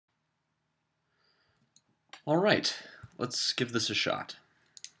All right, let's give this a shot.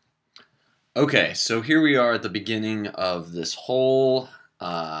 Okay, so here we are at the beginning of this whole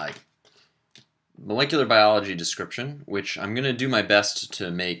molecular biology description, which I'm going to do my best to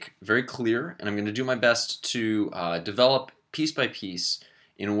make very clear, and I'm going to do my best to develop piece by piece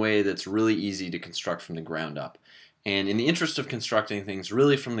in a way that's really easy to construct from the ground up. And in the interest of constructing things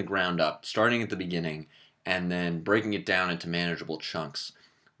really from the ground up, starting at the beginning and then breaking it down into manageable chunks,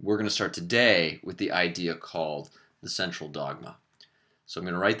 we're going to start today with the idea called the central dogma. So I'm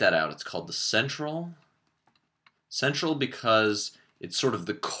going to write that out. It's called the central because it's sort of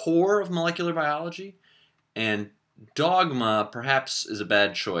the core of molecular biology, and dogma perhaps is a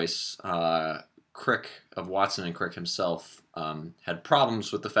bad choice. Crick of Watson and Crick himself had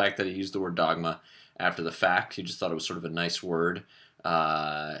problems with the fact that he used the word dogma after the fact. He just thought it was sort of a nice word,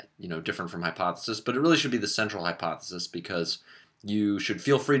 different from hypothesis, but it really should be the central hypothesis because you should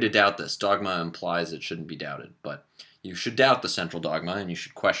feel free to doubt this. Dogma implies it shouldn't be doubted, but you should doubt the central dogma and you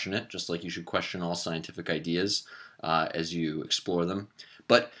should question it, just like you should question all scientific ideas as you explore them.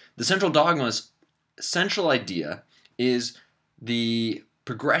 But the central dogma's central idea is the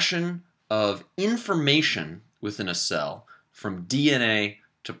progression of information within a cell from DNA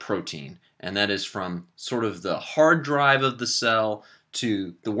to protein, and that is from sort of the hard drive of the cell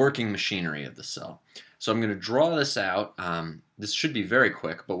to the working machinery of the cell. So I'm going to draw this out. This should be very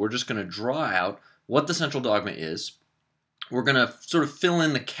quick, but we're just going to draw out what the central dogma is. We're going to sort of fill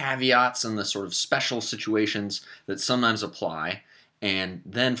in the caveats and the sort of special situations that sometimes apply. And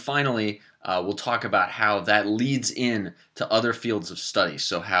then finally, we'll talk about how that leads in to other fields of study.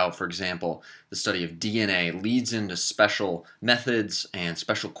 So how, for example, the study of DNA leads into special methods and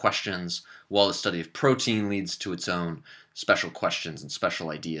special questions, while the study of protein leads to its own special questions and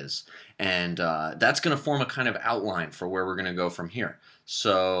special ideas. And that's going to form a kind of outline for where we're going to go from here.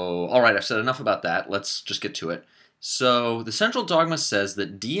 So, all right, I've said enough about that. Let's just get to it. So the central dogma says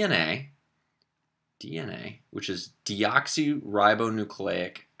that DNA, which is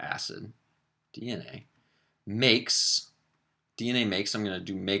deoxyribonucleic acid, I'm going to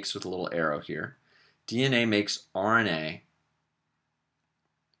do makes with a little arrow here. DNA makes RNA.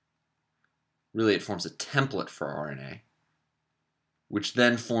 Really, it forms a template for RNA, which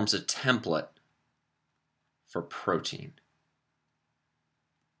then forms a template for protein.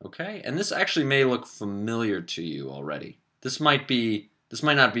 Okay, and this actually may look familiar to you already. This might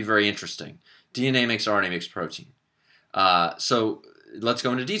not be very interesting. DNA makes RNA makes protein. So let's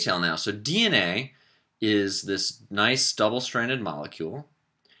go into detail now. So DNA is this nice double-stranded molecule,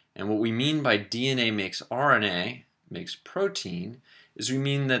 and what we mean by DNA makes RNA makes protein is we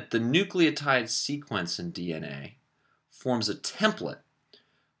mean that the nucleotide sequence in DNA forms a template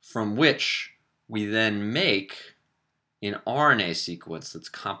from which we then make an RNA sequence that's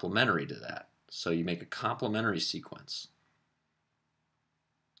complementary to that. So you make a complementary sequence,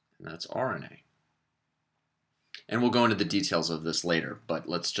 and that's RNA. And we'll go into the details of this later, but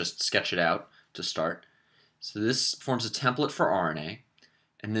let's just sketch it out to start. So this forms a template for RNA,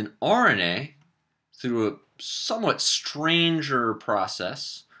 and then RNA, through a somewhat stranger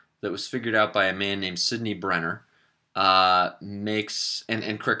process that was figured out by a man named Sidney Brenner, makes,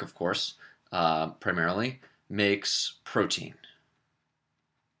 and Crick, of course, primarily, makes protein.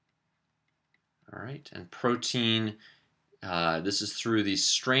 All right, and protein, this is through these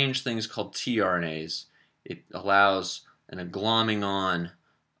strange things called tRNAs. It allows an aggloming on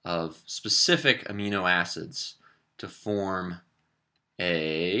of specific amino acids to form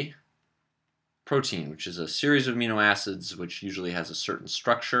a protein, which is a series of amino acids which usually has a certain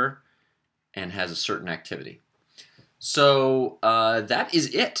structure and has a certain activity. So that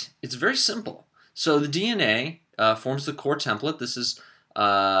is it. It's very simple. So the DNA forms the core template. This is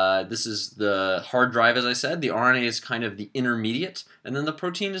the hard drive, as I said. The RNA is kind of the intermediate, and then the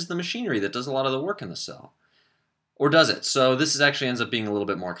protein is the machinery that does a lot of the work in the cell. Or does it? So this actually ends up being a little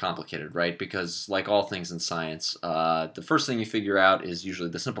bit more complicated, right? Because like all things in science, the first thing you figure out is usually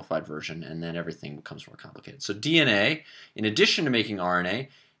the simplified version, and then everything becomes more complicated. So DNA, in addition to making RNA,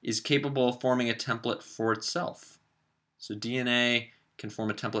 is capable of forming a template for itself. So DNA can form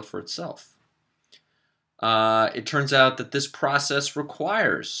a template for itself. It turns out that this process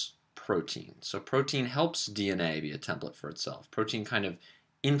requires protein. So protein helps DNA be a template for itself. Protein kind of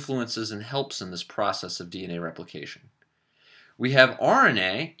influences and helps in this process of DNA replication. We have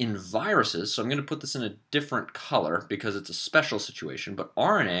RNA in viruses, so I'm going to put this in a different color because it's a special situation, but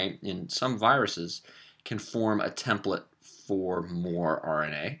RNA in some viruses can form a template for more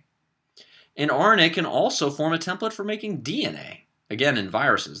RNA. And RNA can also form a template for making DNA. Again, in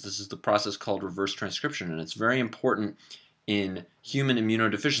viruses, this is the process called reverse transcription, and it's very important in human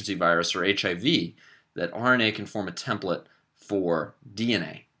immunodeficiency virus, or HIV, that RNA can form a template for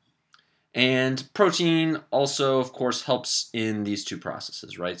DNA. And protein also, of course, helps in these two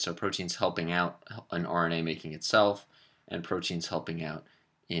processes, right? So protein's helping out an RNA making itself, and protein's helping out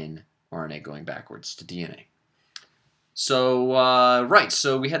in RNA going backwards to DNA. So,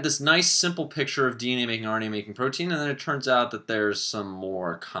 so we had this nice simple picture of DNA making RNA making protein, and then it turns out that there's some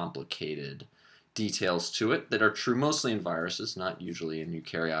more complicated details to it that are true mostly in viruses, not usually in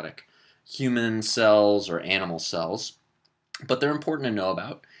eukaryotic human cells or animal cells, but they're important to know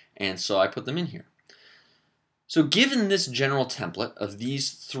about, and so I put them in here. So given this general template of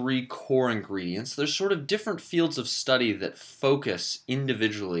these three core ingredients, there's sort of different fields of study that focus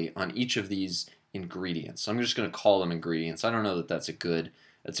individually on each of these ingredients. So I'm just going to call them ingredients. I don't know that that's a good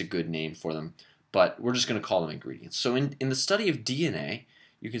name for them, but we're just going to call them ingredients. So in the study of DNA,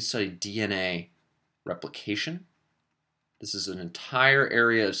 you can study DNA replication. This is an entire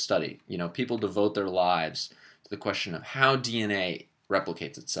area of study. You know, people devote their lives to the question of how DNA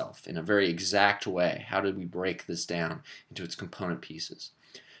replicates itself in a very exact way. How did we break this down into its component pieces?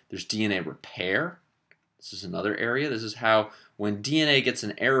 There's DNA repair. This is another area. This is how, when DNA gets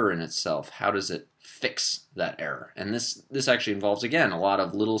an error in itself, how does it fix that error? And this actually involves, again, a lot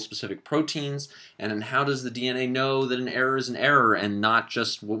of little specific proteins, and then how does the DNA know that an error is an error and not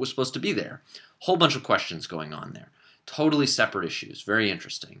just what was supposed to be there? Whole bunch of questions going on there. Totally separate issues. Very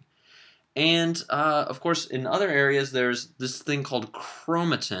interesting. And, of course, in other areas, there's this thing called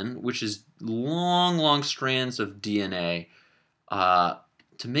chromatin, which is long strands of DNA. To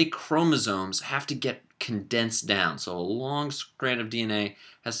make chromosomes have to get condensed down. So a long strand of DNA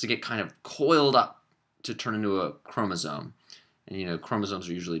has to get kind of coiled up to turn into a chromosome. And, you know, chromosomes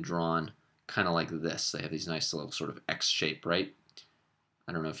are usually drawn kind of like this. They have these nice little sort of X shape, right?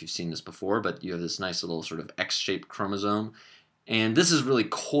 I don't know if you've seen this before, but you have this nice little sort of X-shaped chromosome. And this is really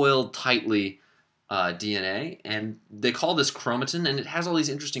coiled tightly DNA, and they call this chromatin, and it has all these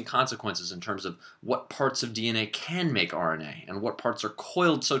interesting consequences in terms of what parts of DNA can make RNA and what parts are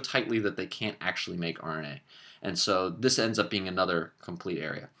coiled so tightly that they can't actually make RNA. And so this ends up being another complete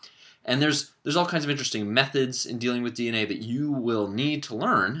area. And there's all kinds of interesting methods in dealing with DNA that you will need to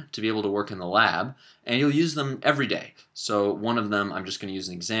learn to be able to work in the lab, and you'll use them every day. So one of them, I'm just going to use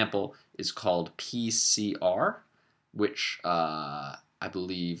an example, is called PCR, which I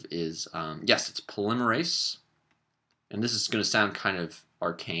believe is, yes, it's polymerase. And this is going to sound kind of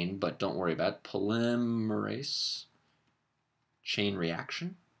arcane, but don't worry about it. Polymerase chain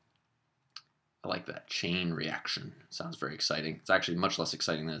reaction. I like that, chain reaction. Sounds very exciting. It's actually much less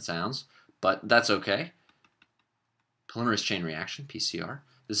exciting than it sounds, but that's okay. Polymerase chain reaction, PCR.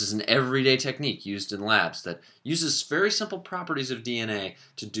 This is an everyday technique used in labs that uses very simple properties of DNA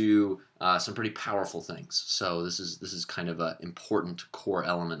to do some pretty powerful things. So this is kind of an important core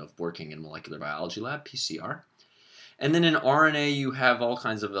element of working in molecular biology lab, PCR. And then in RNA, you have all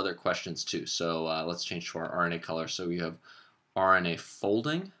kinds of other questions too. So let's change to our RNA color. So we have RNA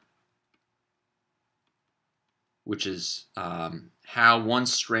folding, which is how one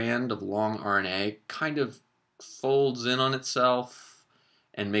strand of long RNA kind of folds in on itself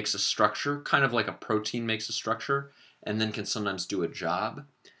and makes a structure, kind of like a protein makes a structure, and then can sometimes do a job.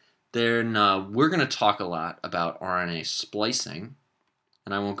 Then we're going to talk a lot about RNA splicing,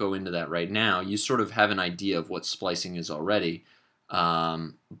 and I won't go into that right now. You sort of have an idea of what splicing is already,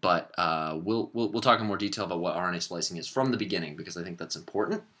 but we'll talk in more detail about what RNA splicing is from the beginning, because I think that's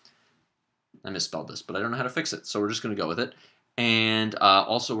important. I misspelled this, but I don't know how to fix it, so we're just going to go with it. And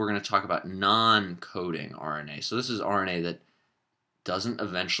also we're going to talk about non-coding RNA. So this is RNA that doesn't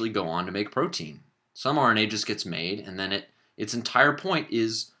eventually go on to make protein. Some RNA just gets made, and then its entire point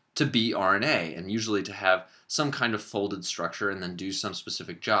is to be RNA, and usually to have some kind of folded structure and then do some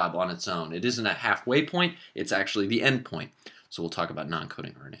specific job on its own. It isn't a halfway point, it's actually the end point. So we'll talk about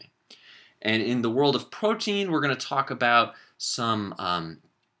non-coding RNA. And in the world of protein, we're going to talk about some...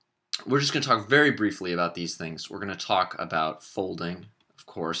 we're just going to talk very briefly about these things. We're going to talk about folding, of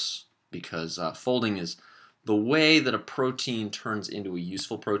course, because folding is the way that a protein turns into a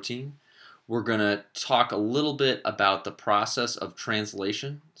useful protein. We're going to talk a little bit about the process of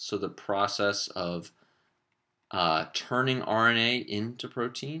translation, so the process of turning RNA into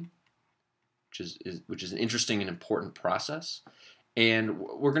protein, which is an interesting and important process. And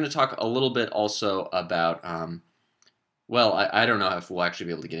we're going to talk a little bit also about... well, I don't know if we'll actually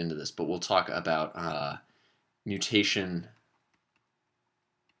be able to get into this, but we'll talk about mutation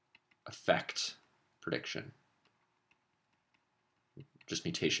effect prediction. Just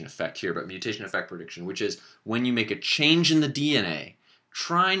mutation effect here, but mutation effect prediction, which is when you make a change in the DNA,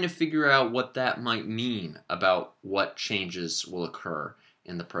 trying to figure out what that might mean about what changes will occur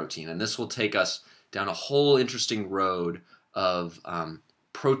in the protein. And this will take us down a whole interesting road of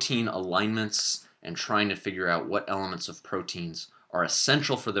protein alignments and trying to figure out what elements of proteins are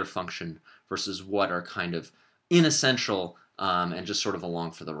essential for their function versus what are kind of inessential and just sort of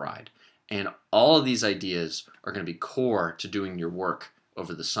along for the ride. And all of these ideas are going to be core to doing your work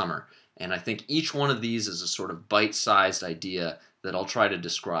over the summer. And I think each one of these is a sort of bite-sized idea that I'll try to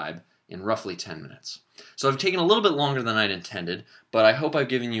describe in roughly 10 minutes. So I've taken a little bit longer than I'd intended, but I hope I've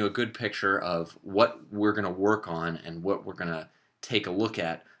given you a good picture of what we're going to work on and what we're going to take a look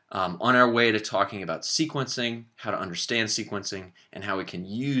at on our way to talking about sequencing, how to understand sequencing, and how we can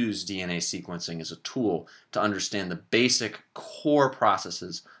use DNA sequencing as a tool to understand the basic core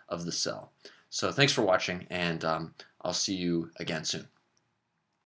processes of the cell. So thanks for watching, and I'll see you again soon.